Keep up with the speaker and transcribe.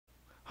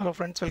Hello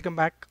friends, welcome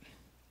back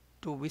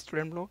to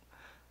Student Blog.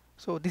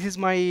 So this is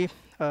my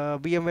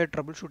VMware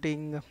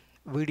troubleshooting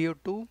video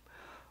 2.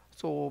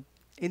 So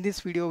in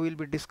this video we'll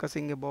be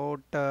discussing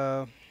about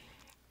a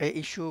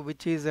issue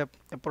which is a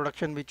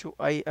production which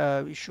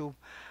issue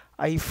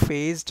I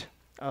faced.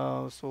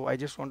 So I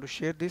just want to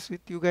share this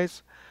with you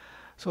guys.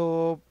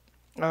 So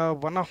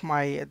one of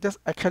my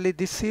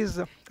this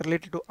is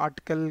related to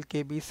article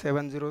KB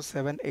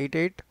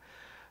 70788.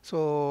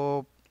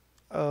 So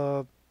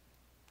uh,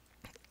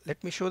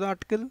 let me show the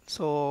article.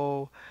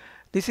 So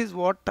this is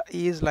what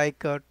is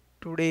like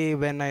today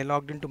when I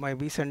logged into my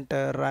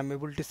vCenter, I'm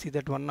able to see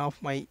that one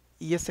of my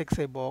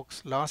ESXi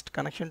box lost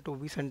connection to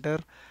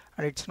vCenter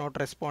and it's not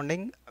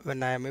responding.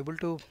 When I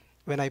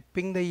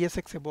ping the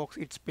ESXi box,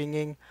 it's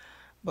pinging,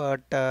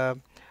 but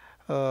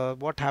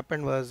what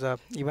happened was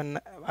even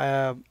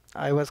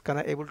I was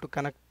able to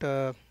connect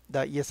the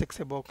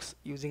ESXi box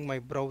using my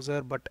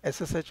browser, but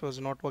SSH was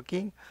not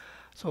working.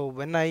 So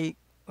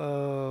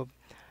uh,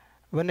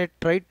 when I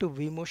tried to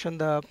vmotion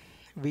the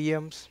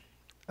VMs,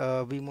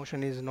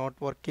 vmotion is not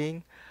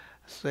working,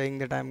 saying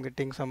that I'm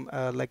getting some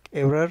like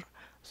error,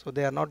 so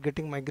they are not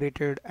getting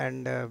migrated.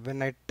 And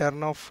when I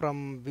turn off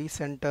from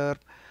vCenter,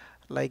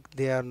 like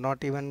they are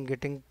not even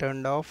getting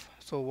turned off.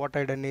 So what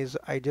I done is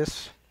I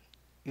just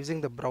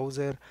using the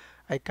browser,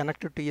 I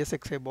connected to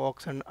ESXi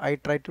box and I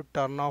tried to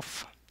turn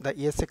off the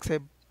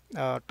ESXi,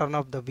 turn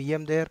off the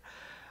VM there,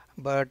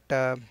 but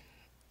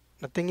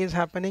nothing is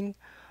happening.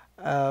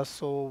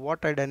 So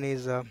what I done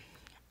is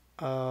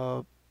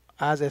uh,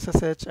 as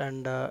SSH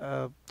and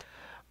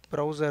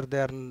browser, they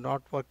are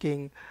not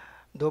working.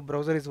 Though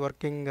browser is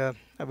working,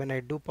 when I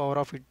do power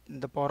off it,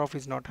 the power off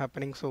is not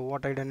happening. So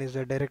what I done is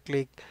I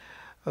directly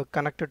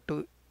connected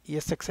to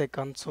ESXi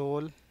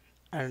console,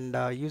 and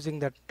using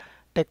that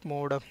tech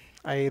mode,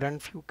 I run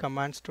few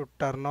commands to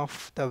turn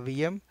off the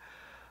VM.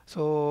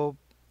 So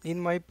in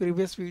my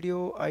previous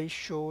video I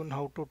shown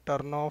how to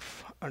turn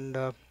off and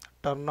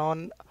turn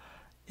on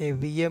a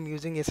VM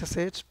using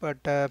SSH, but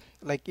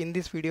like in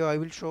this video I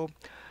will show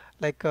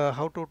like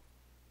how to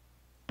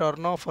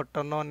turn off or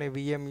turn on a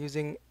VM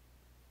using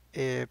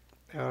a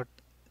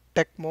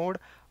tech mode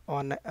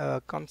on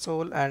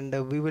console, and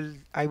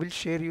I will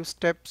share you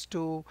steps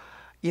to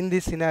in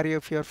this scenario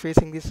if you are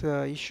facing this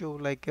issue,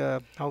 like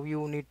how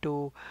you need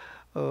to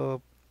uh,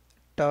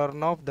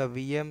 turn off the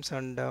VMs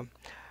and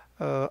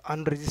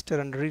unregister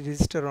and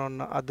re-register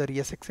on other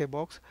ESXi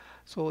box.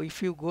 So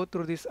if you go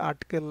through this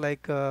article,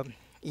 like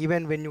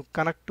even when you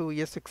connect to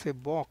ESXi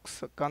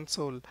box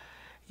console,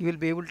 you will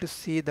be able to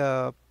see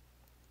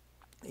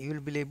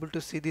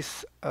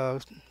this uh,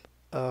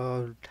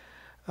 uh,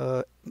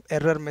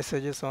 error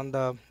messages on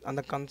the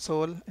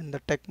console in the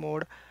tech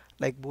mode,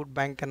 like boot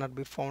bank cannot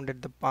be found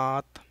at the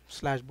path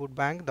slash boot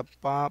bank.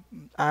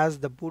 As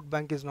the boot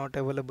bank is not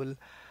available,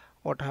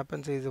 what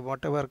happens is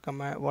whatever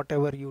command,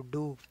 whatever you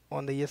do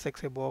on the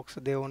ESXi box,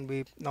 they won't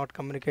be not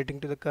communicating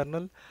to the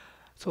kernel.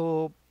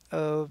 So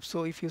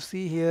so if you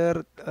see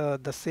here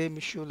the same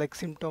issue, like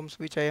symptoms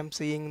which I am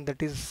seeing,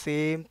 that is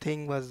same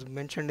thing was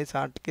mentioned in this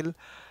article,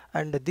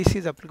 and this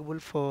is applicable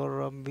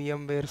for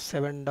VMware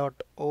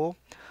 7.0.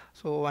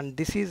 So and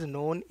this is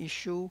known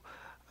issue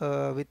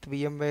with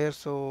VMware.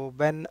 So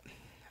when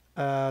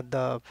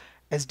the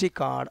SD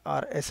card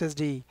or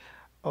SSD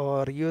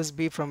or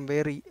USB from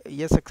where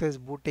ESX is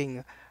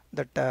booting,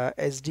 that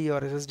SD or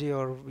SSD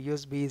or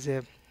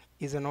USB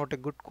is not a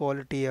good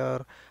quality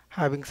or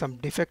having some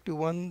defective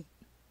one,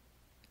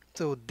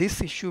 so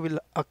this issue will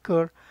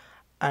occur.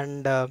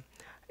 And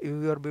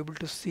you are able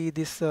to see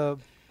this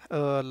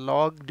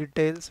log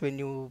details when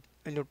you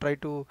try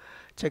to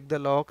check the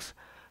logs.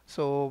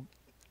 So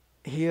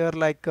here,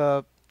 like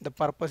the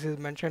purpose is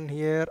mentioned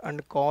here,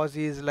 and cause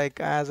is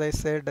like, as I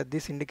said,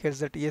 this indicates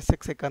that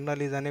ESXi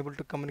kernel is unable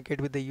to communicate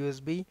with the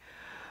USB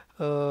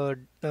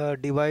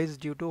device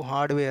due to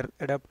hardware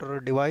adapter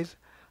or device.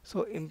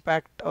 So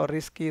impact or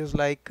risk is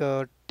like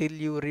till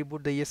you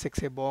reboot the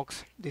ESXi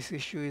box, this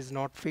issue is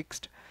not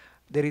fixed.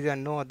 There is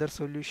no other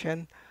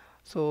solution.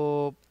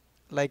 So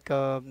like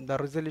the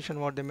resolution,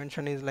 what they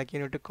mention is like you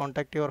need to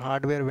contact your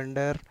hardware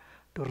vendor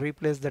to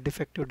replace the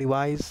defective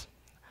device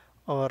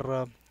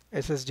or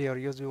SSD or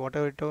USB,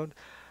 whatever it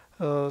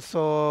is.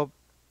 So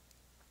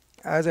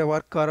as a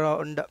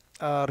workaround,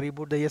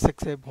 reboot the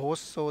ESXi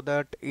host so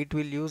that it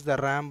will use the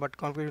RAM but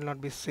config will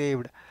not be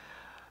saved.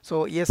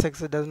 So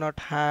ESX does not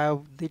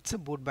have its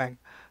boot bank.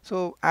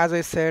 So as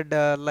I said,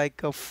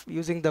 like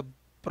using the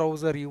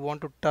browser, you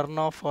want to turn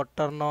off or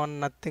turn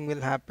on, nothing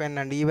will happen.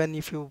 And even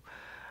if you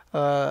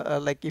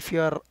like if you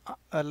are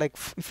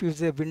if you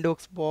use a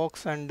Windows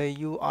box and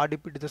you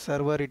RDP to the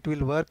server, it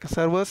will work.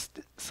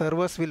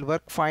 Servers will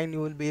work fine.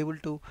 You will be able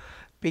to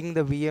ping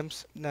the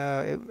VMs.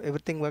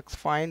 Everything works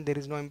fine. There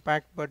is no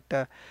impact. But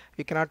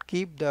you cannot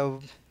keep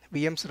the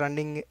VMs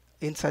running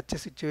in such a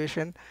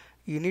situation.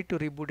 You need to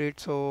reboot it.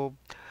 So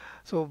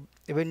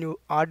when you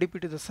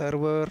RDP to the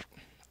server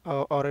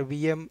or a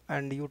VM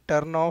and you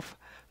turn off,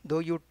 though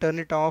you turn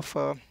it off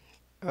on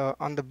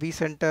the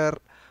vCenter,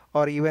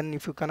 or even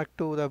if you connect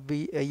to the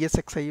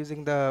ESXi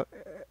using the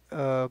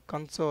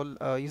console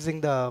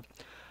using the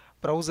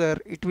browser,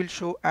 it will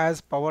show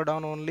as powered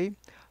on only,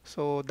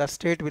 so the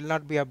state will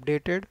not be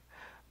updated.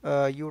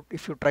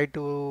 If you try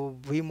to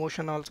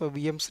vmotion also,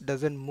 VMs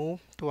doesn't move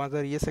to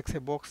other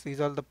ESXi box. These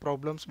are the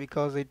problems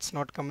because it's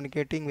not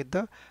communicating with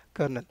the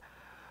kernel.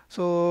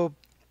 So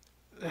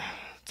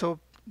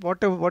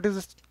what is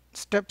the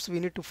steps we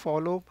need to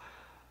follow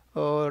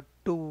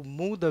to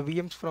move the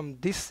VMs from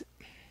this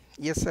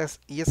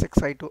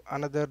ESXi to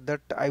another,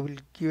 that I will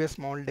give a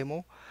small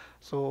demo.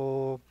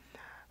 So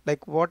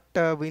like what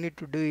we need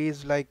to do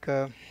is like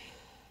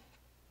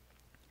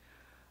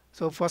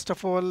so first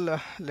of all,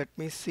 let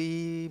me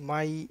see,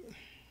 my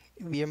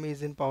VM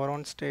is in power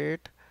on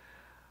state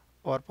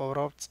or power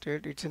off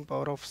state. It's in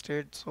power off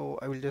state, so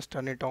I will just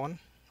turn it on.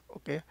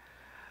 Okay,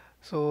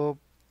 so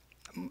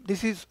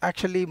this is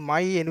actually my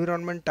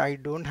environment. I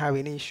don't have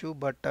any issue,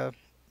 but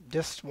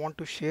just want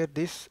to share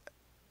this,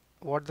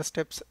 what the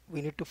steps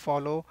we need to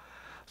follow.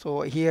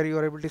 So here you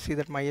are able to see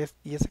that my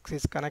ESX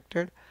is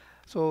connected.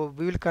 So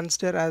we will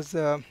consider as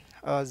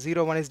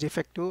 01 is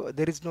defective.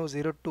 There is no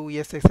 02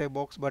 ESXi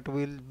box, but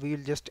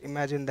we'll just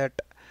imagine that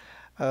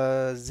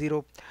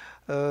 0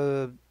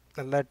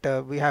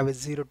 that we have a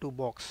 02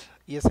 box,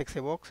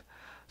 ESXi box.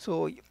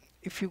 So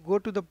if you go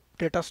to the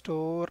data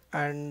store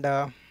and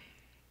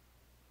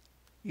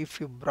if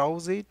you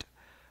browse it,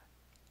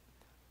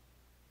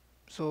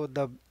 so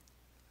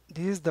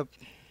this is the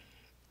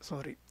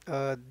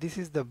this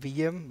is the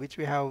VM which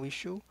we have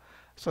issue.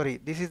 Sorry,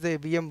 this is the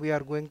VM we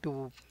are going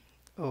to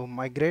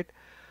migrate.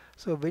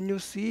 So when you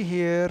see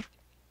here,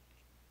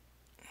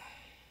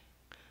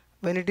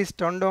 when it is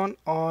turned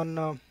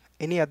on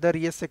any other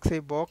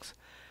ESXi box,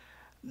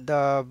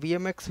 the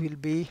VMX will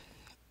be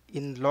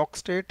in lock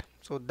state,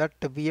 so that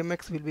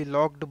VMX will be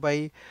locked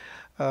by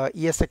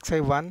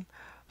ESXi1.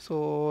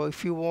 So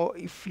if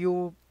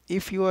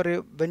you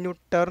are when you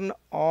turn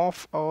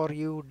off or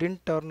you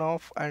didn't turn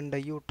off and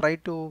you try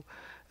to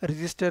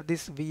register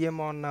this VM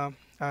on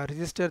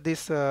register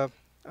this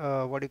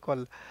what do you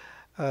call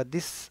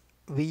this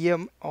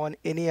VM on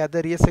any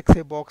other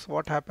ESXi box,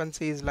 what happens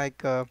is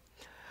like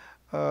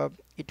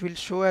it will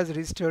show as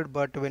registered,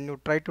 but when you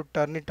try to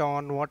turn it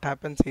on, what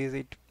happens is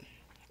it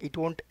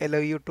won't allow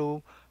you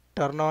to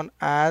turn on,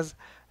 as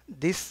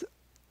this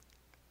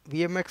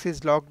VMX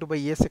is locked by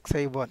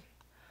ESXi1.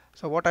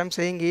 So what I'm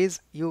saying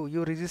is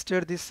you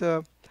register this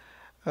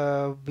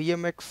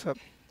VMX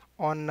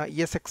on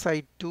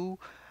ESXi2,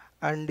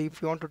 and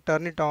if you want to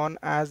turn it on,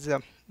 as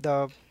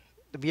the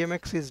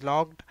VMX is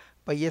locked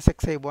by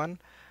ESXi1,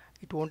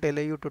 it won't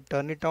allow you to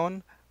turn it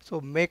on.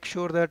 So make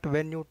sure that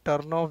when you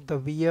turn off the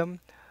VM,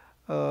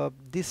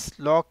 this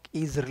lock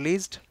is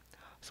released.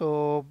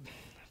 So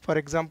for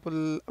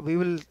example, we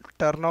will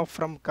turn off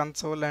from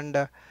console,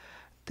 and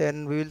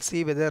then we will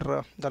see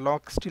whether the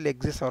lock still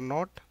exists or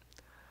not.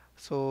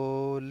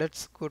 So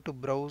let's go to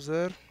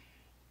browser.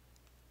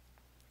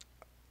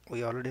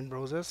 We already in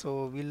browser,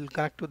 so we'll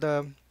connect to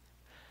the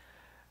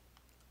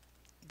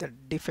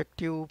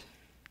defective.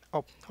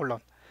 Oh, hold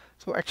on.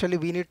 So actually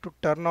we need to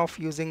turn off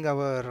using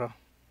our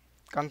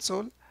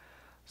console.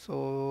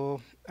 So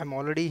I'm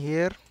already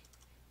here.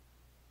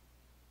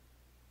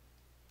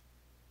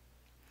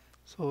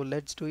 So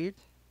let's do it.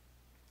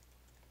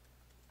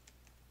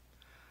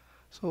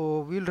 So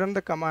we'll run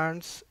the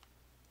commands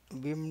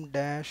vim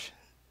dash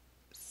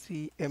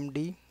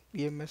cmd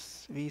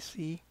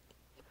vmsvc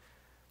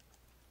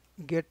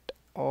get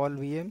all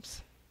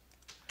VMs.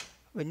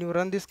 When you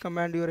run this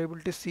command, you are able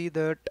to see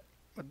that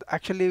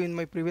actually in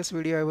my previous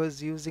video I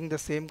was using the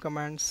same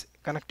commands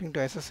connecting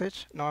to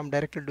SSH. Now I'm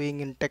directly doing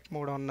in tech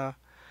mode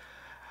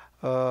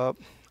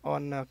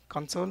on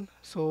console.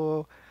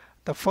 So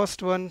the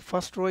first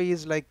row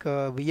is like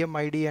VM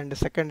ID, and the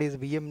second is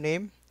VM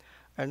name,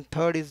 and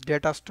third is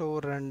data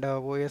store and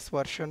OS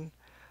version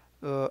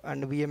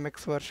and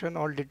VMX version,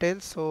 all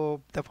details. So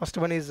the first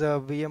one is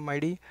VM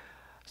ID.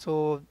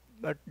 So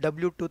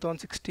W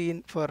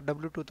 2016, for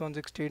W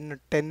 2016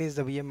 10 is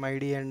the VM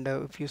ID, and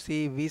if you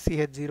see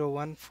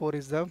VCH014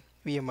 is the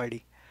VM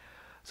ID.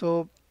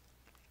 So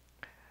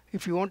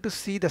if you want to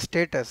see the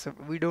status,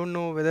 we don't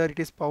know whether it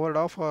is powered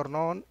off or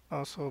not,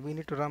 so we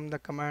need to run the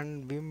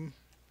command vim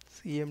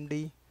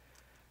cmd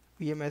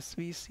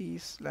vmsvc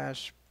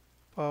slash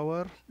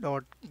power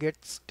dot get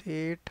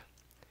state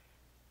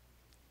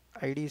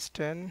id is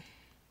 10.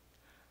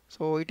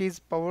 So it is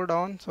powered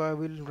on, so I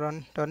will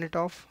turn it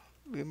off,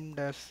 vim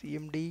dash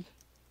cmd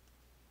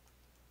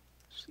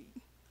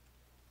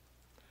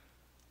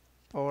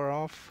power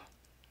off,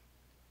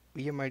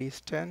 VM ID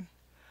is 10.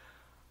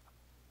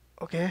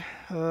 Okay,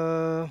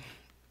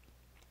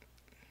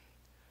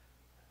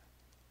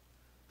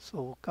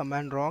 so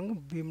command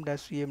wrong, vim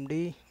dash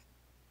cmd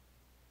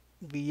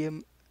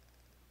vm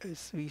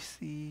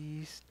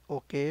svc,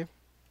 okay,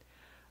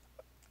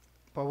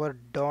 power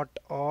dot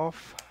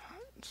off.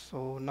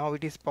 So now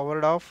it is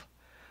powered off.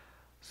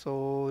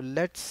 So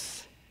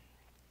let's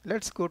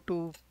go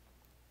to,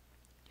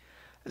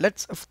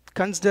 let's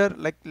consider,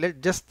 like, let's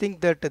just think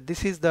that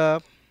this is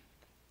the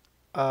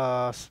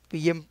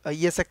VM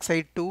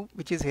ESXi2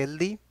 which is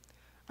healthy,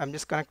 I'm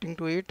just connecting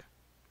to it.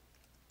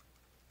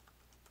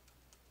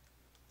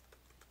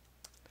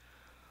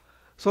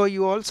 So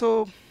you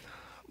also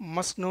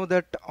must know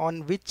that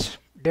on which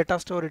data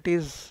store it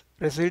is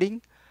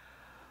residing.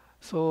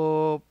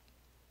 So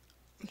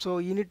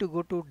you need to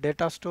go to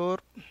data store.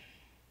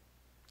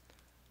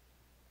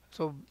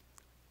 So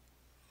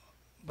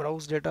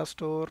browse data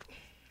store,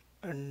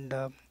 and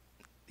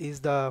is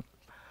the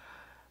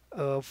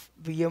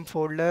VM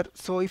folder.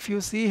 So if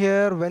you see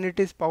here, when it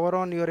is power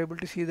on, you are able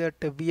to see that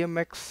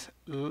VMX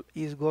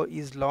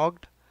is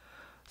logged.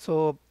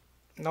 So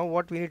now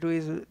what we need to do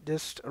is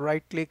just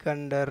right click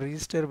and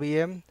register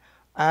VM.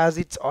 As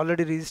it's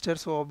already registered,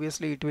 so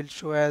obviously it will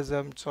show as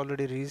it's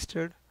already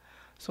registered.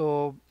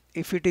 So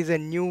if it is a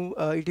new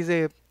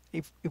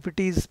if it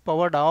is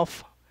powered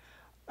off,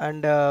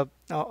 and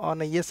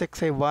on a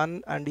ESXi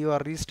 1, and you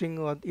are registering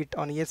it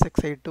on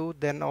ESXi 2,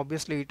 then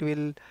obviously it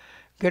will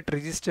get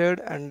registered.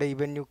 And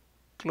when you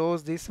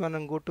close this one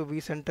and go to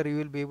vCenter, you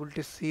will be able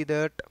to see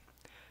that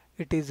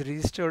it is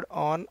registered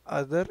on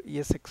other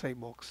ESXi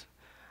box.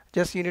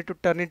 Just you need to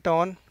turn it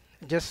on,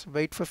 just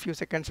wait for a few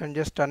seconds and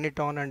just turn it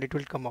on, and it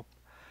will come up.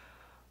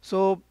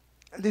 So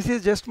this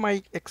is just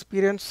my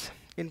experience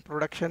in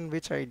production,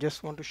 which I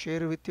just want to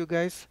share with you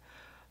guys.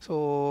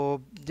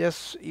 So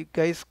just you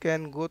guys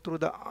can go through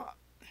the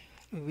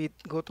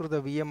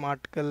VM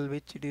article,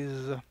 which it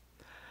is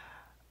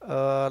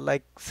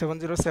like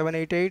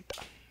 70788.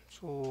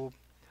 So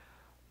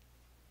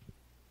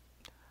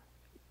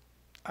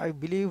I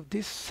believe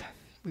this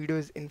video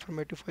is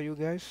informative for you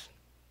guys.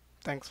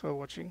 Thanks for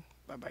watching.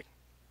 Bye bye.